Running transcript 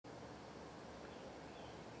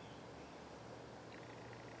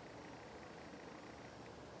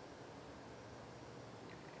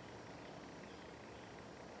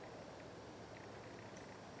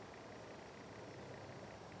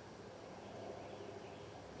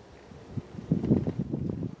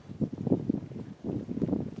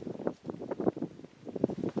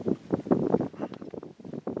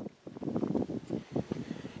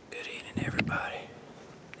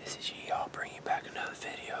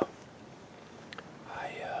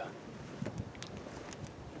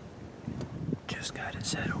just got it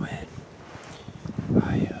settled in.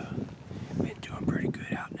 I been doing pretty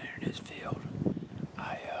good out there in this field.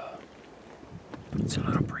 It's a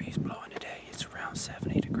little breeze blowing today. It's around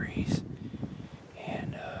 70 degrees,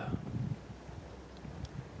 and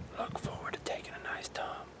look forward to taking a nice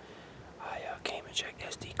tom. I came and checked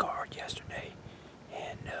SD card yesterday,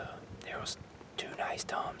 and there was 2 nice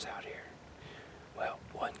toms out here. Well,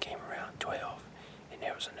 one came around 12, and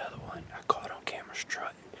there was another one I caught on camera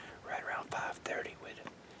strutting right around 5:30 with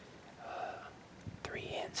 3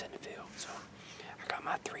 hens in the field. So I got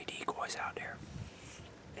my 3 decoys out there,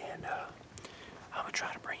 and I'm gonna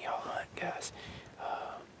try to bring y'all a hunt, guys.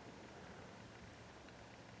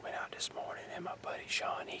 Went out this morning, and my buddy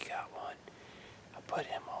Sean, he got one. I put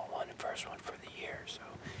him on one, the first one for the year, so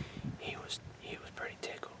he was pretty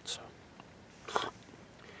tickled. So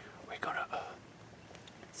we're gonna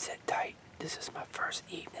sit tight. This is my first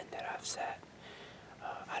evening that I've sat.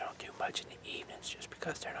 I don't do much in the evenings just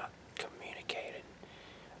because they're not communicating.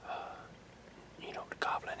 You know, the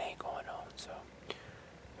gobbling ain't going on, so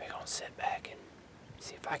we're gonna sit back and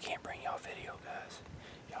see if I can't bring y'all video, guys.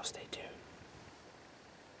 Y'all stay tuned.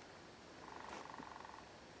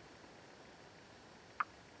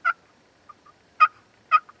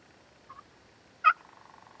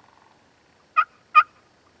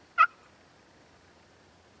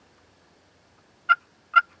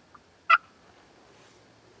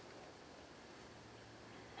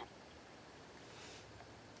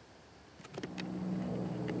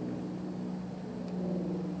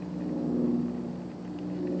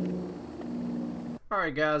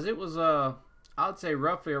 Alright guys, it was I'd say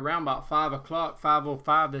roughly around about 5 o'clock,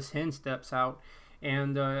 5:05, this hen steps out,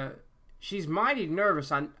 and she's mighty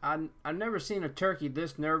nervous. I've never seen a turkey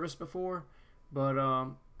this nervous before, but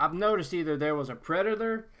I've noticed either there was a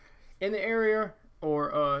predator in the area,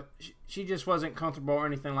 or she just wasn't comfortable or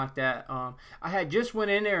anything like that. I had just went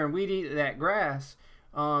in there and weed eated that grass.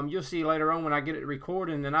 You'll see later on when I get it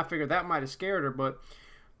recording, and I figured that might have scared her, but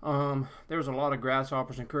there was a lot of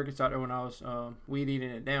grasshoppers and crickets out there when I was weed eating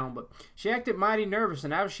it down. But she acted mighty nervous,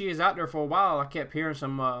 and after she is out there for a while, I kept hearing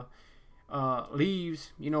some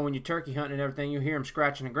leaves. You know, when you're turkey hunting and everything, you hear them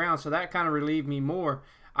scratching the ground, so that kind of relieved me more.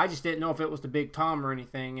 I just didn't know if it was the big tom or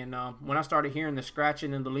anything, and when I started hearing the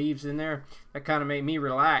scratching and the leaves in there, that kind of made me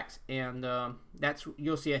relax, and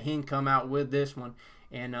you'll see a hen come out with this one,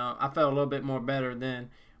 and I felt a little bit more better then.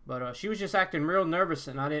 But she was just acting real nervous,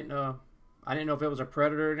 and I didn't know if it was a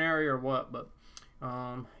predator in the area or what, but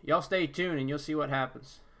y'all stay tuned and you'll see what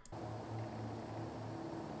happens.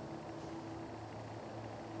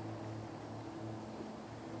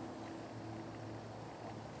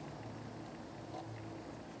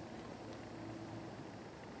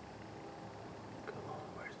 Come on,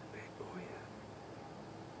 where's the big boy at?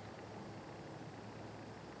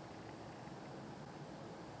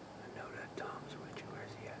 I know that tom's with you.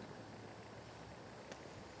 Where's he at?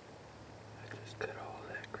 I just cut all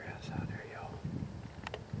that grass out there, y'all.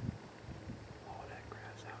 All that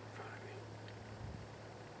grass out in front of me.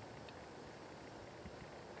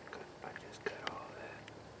 I just cut all that.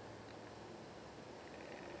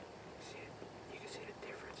 See it? You can see the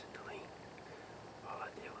difference in the length. All I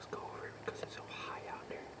did was go over it because it's so high out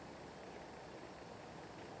there.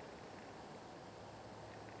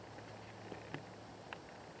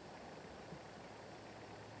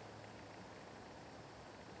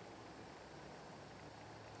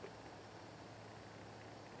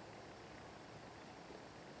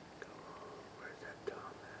 Where's that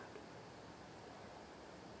tom at?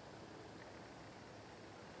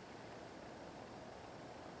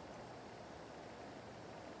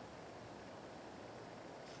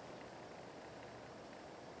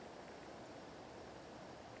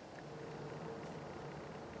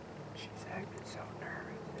 She's acting so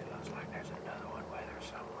nervous. It looks like there's another one with her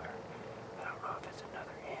somewhere. I don't know if it's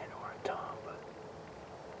another hen or a tom, but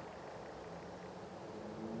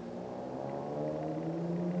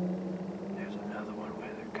there's another one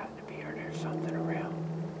with her. Got to be her. There's something around.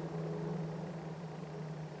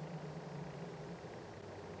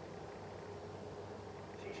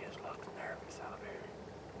 She just looks nervous out there.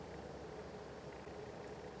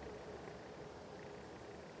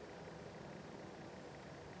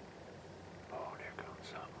 Oh, there comes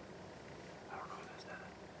something. I don't know if that's that.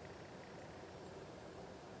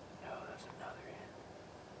 No, that's another hen.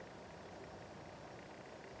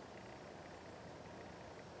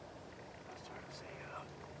 I'll start to say up.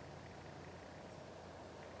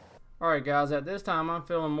 Alright guys, at this time I'm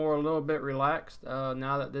feeling a little bit relaxed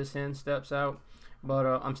now that this hen steps out, but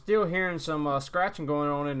I'm still hearing some scratching going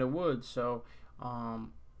on in the woods, so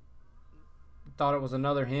thought it was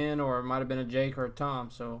another hen, or it might have been a Jake or a tom.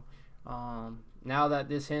 So now that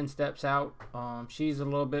this hen steps out, she's a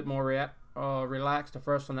little bit more relaxed. The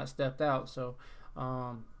first one that stepped out. So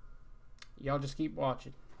y'all just keep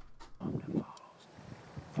watching. That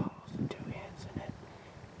follows the two hens, and then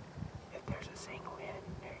if there's a single hen,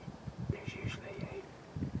 there's usually a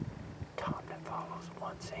tom that follows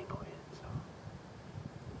one single hen. So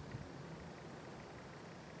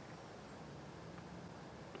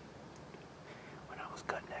when I was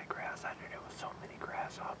cutting that grass, I knew there was so many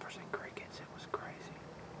grasshoppers and crickets. It was crazy.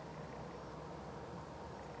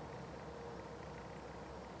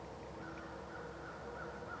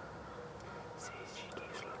 See, she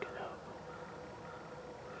keeps looking up.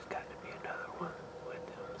 There's got to be another one with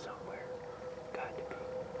them somewhere. Got to be.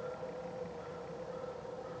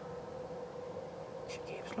 She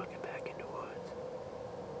keeps looking back in the woods.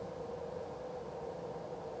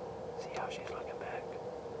 See how she's looking back?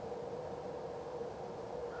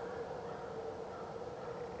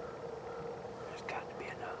 There's got to be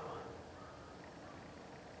another one.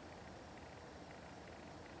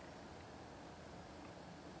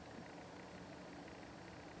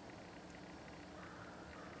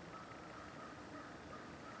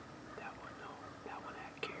 That one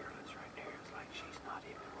had careless right there. It's like she's not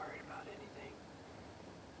even worried about anything.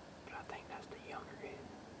 But I think that's the younger hen.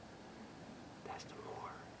 That's the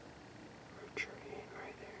more mature hen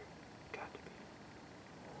right there. Got to be.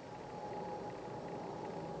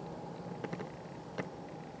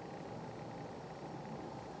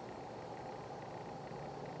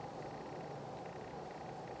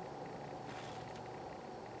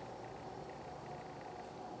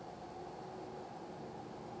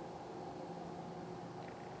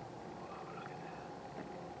 Whoa, look at that.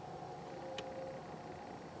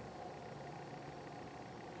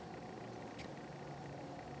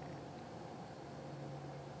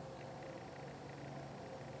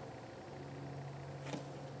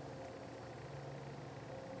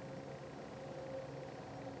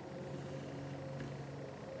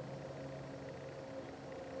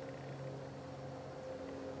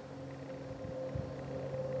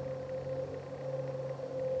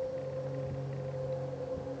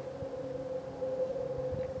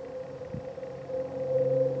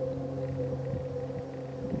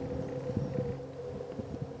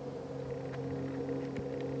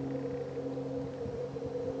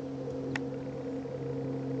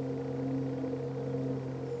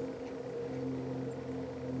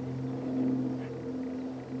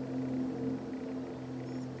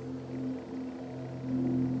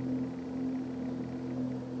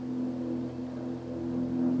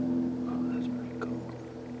 Oh, that's pretty cool.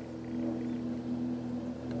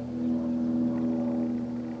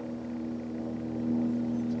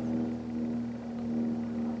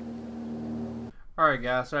 Alright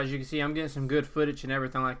guys, so as you can see, I'm getting some good footage and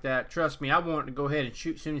everything like that. Trust me, I wanted to go ahead and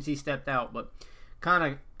shoot as soon as he stepped out, but kind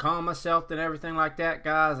of calm myself and everything like that,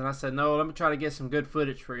 guys, and I said, no, let me try to get some good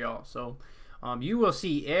footage for y'all. So you will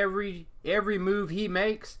see every move he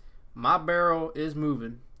makes, my barrel is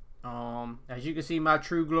moving. As you can see, my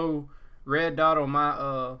True Glow red dot on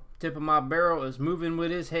my tip of my barrel is moving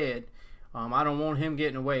with his head. I don't want him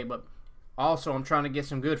getting away, but also I'm trying to get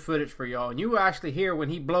some good footage for y'all. And you will actually hear when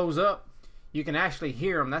he blows up, you can actually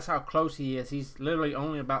hear him. That's how close he is. He's literally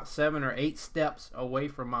only about 7 or 8 steps away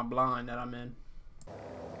from my blind that I'm in.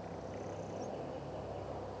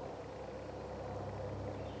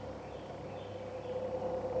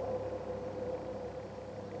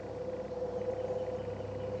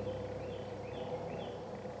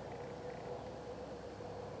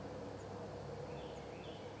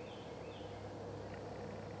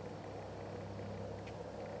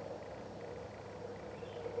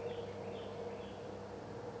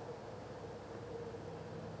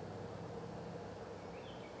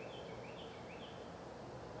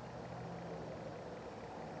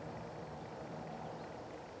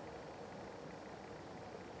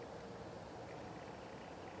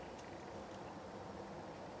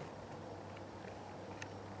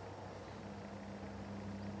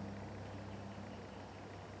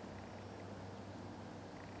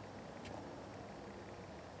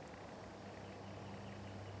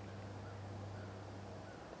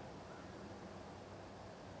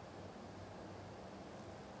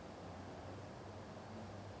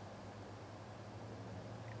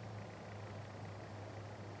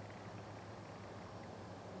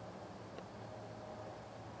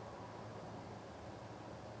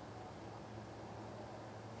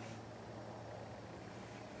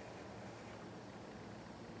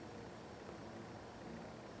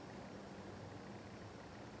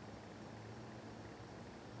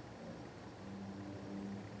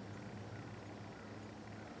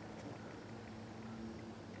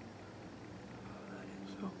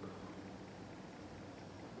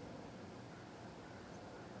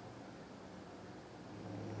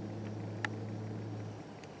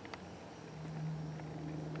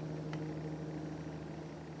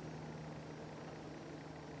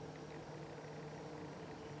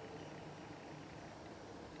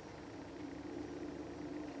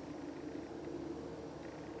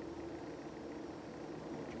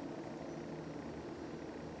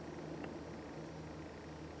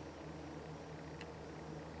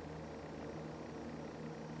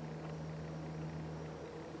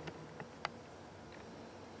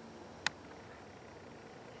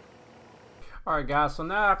 Alright guys, so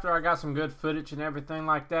now after I got some good footage and everything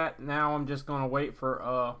like that, now I'm just going to wait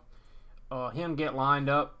for him get lined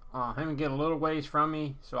up, him get a little ways from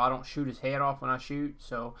me so I don't shoot his head off when I shoot.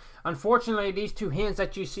 So unfortunately these two hens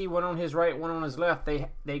that you see, one on his right, one on his left,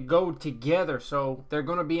 they go together, so they're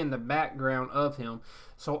going to be in the background of him.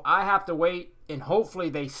 So I have to wait and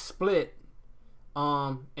hopefully they split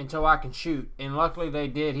until I can shoot. And luckily they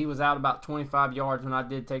did. He was out about 25 yards when I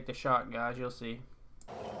did take the shot, guys. You'll see.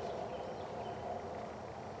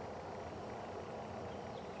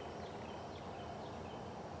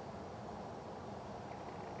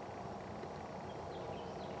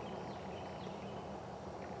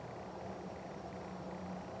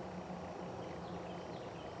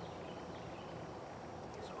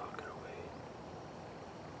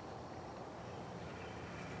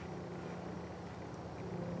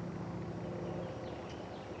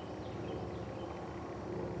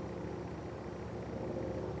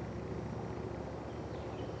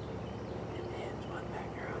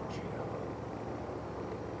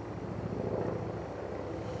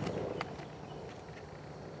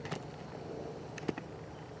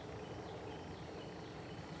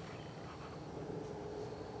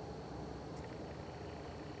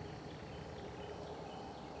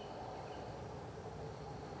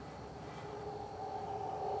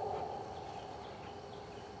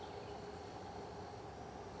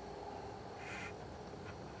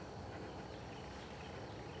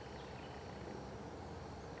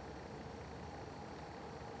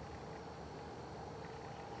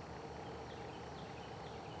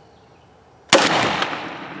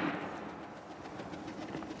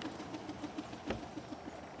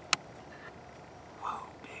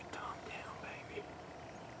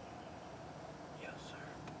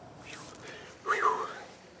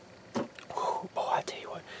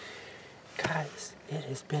 Guys, it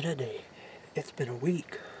has been a day. It's been a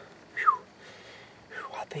week. Whew.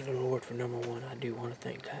 Whew. I thank the Lord for number one. I do want to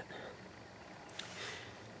thank that.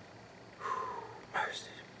 Whew. Mercy.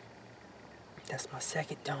 That's my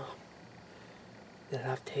second Tom that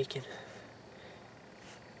I've taken.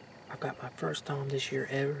 I've got my first Tom this year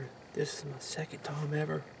ever. This is my second Tom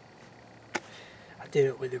ever. I did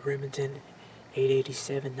it with the Remington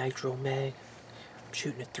 887 Nitro Mag. I'm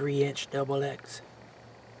shooting a 3-inch double X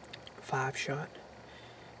 5-shot,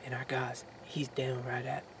 and our guys, he's down right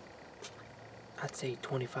at, I'd say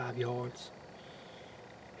 25 yards.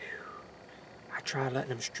 Whew. I tried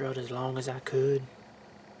letting him strut as long as I could,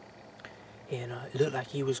 and it looked like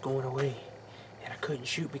he was going away, and I couldn't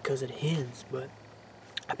shoot because of the hens. But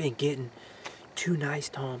I've been getting 2 nice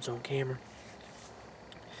Toms on camera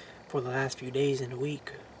for the last few days in the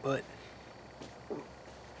week, but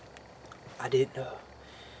I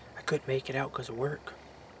couldn't make it out because of work.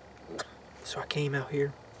 So I came out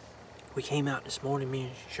here. We came out this morning, me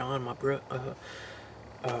and Sean, my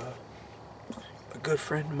a good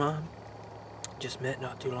friend of mine. Just met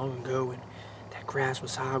not too long ago, and that grass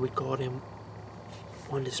was high. We caught him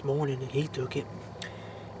one this morning, and he took it.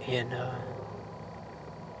 And I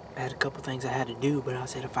had a couple things I had to do, but I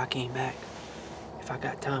said if I came back, if I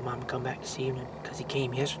got time, I'm gonna come back this evening, because he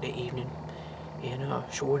came yesterday evening. And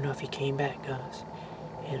sure enough, he came back, guys.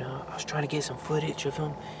 And I was trying to get some footage of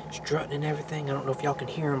him strutting and everything. I don't know if y'all can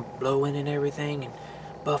hear him blowing and everything and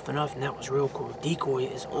buffing up, and that was real cool. Decoy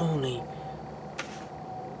is only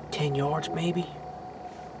 10 yards maybe.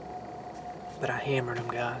 But I hammered him,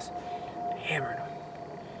 guys. Hammered him.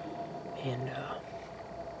 And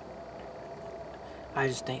I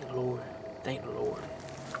just thank the Lord. Thank the Lord.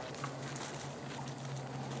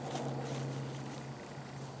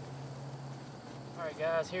 Alright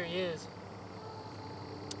guys, here he is.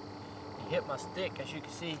 Hit my stick, as you can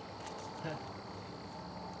see.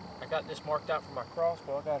 I got this marked out for my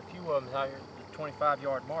crossbow. I got a few of them out here at the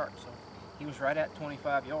 25-yard mark, so he was right at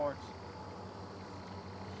 25 yards.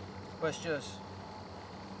 But it's just,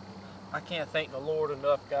 I can't thank the Lord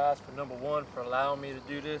enough, guys, for number one, for allowing me to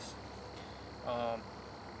do this.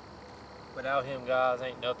 Without him, guys,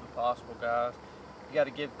 ain't nothing possible, guys. You got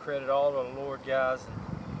to give credit all to the Lord, guys.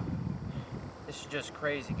 And this is just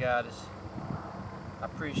crazy, guys. I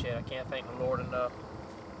appreciate it. I can't thank the Lord enough.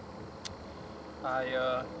 Like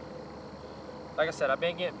I said, I've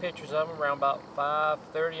been getting pictures of him around about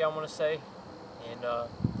 5:30, I want to say. And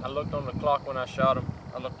I looked on the clock when I shot him.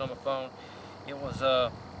 I looked on my phone. It was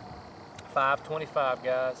 5:25,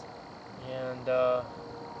 guys. And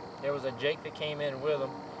there was a Jake that came in with him.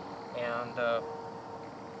 And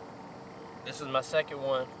this is my second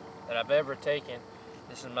one that I've ever taken.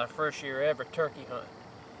 This is my first year ever turkey hunting.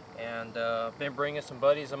 And I've been bringing some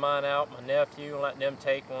buddies of mine out, my nephew, and letting them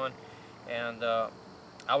take one. And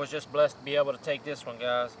I was just blessed to be able to take this one,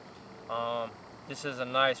 guys. This is a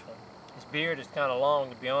nice one. This beard is kind of long,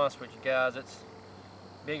 to be honest with you guys. It's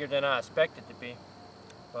bigger than I expected to be.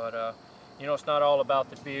 But, you know, it's not all about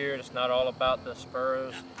the beard. It's not all about the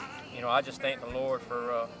spurs. You know, I just thank the Lord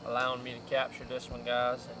for allowing me to capture this one,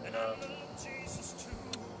 guys. And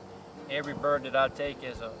every bird that I take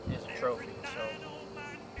is a trophy. So,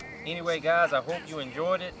 anyway, guys, I hope you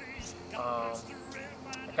enjoyed it. I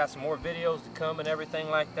got some more videos to come and everything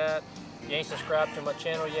like that. If you ain't subscribed to my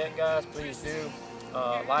channel yet, guys, please do.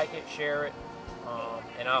 Like it, share it,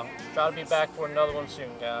 and I'll try to be back for another one soon,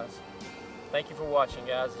 guys. Thank you for watching,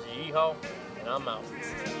 guys. This is Yeehaw, and I'm out.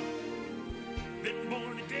 Been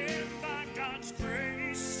born again by God's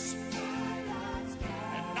grace, and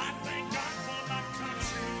I thank God for my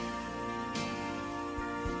country,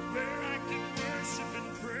 where I can worship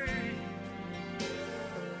and pray.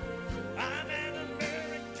 I'm an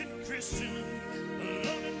American Christian.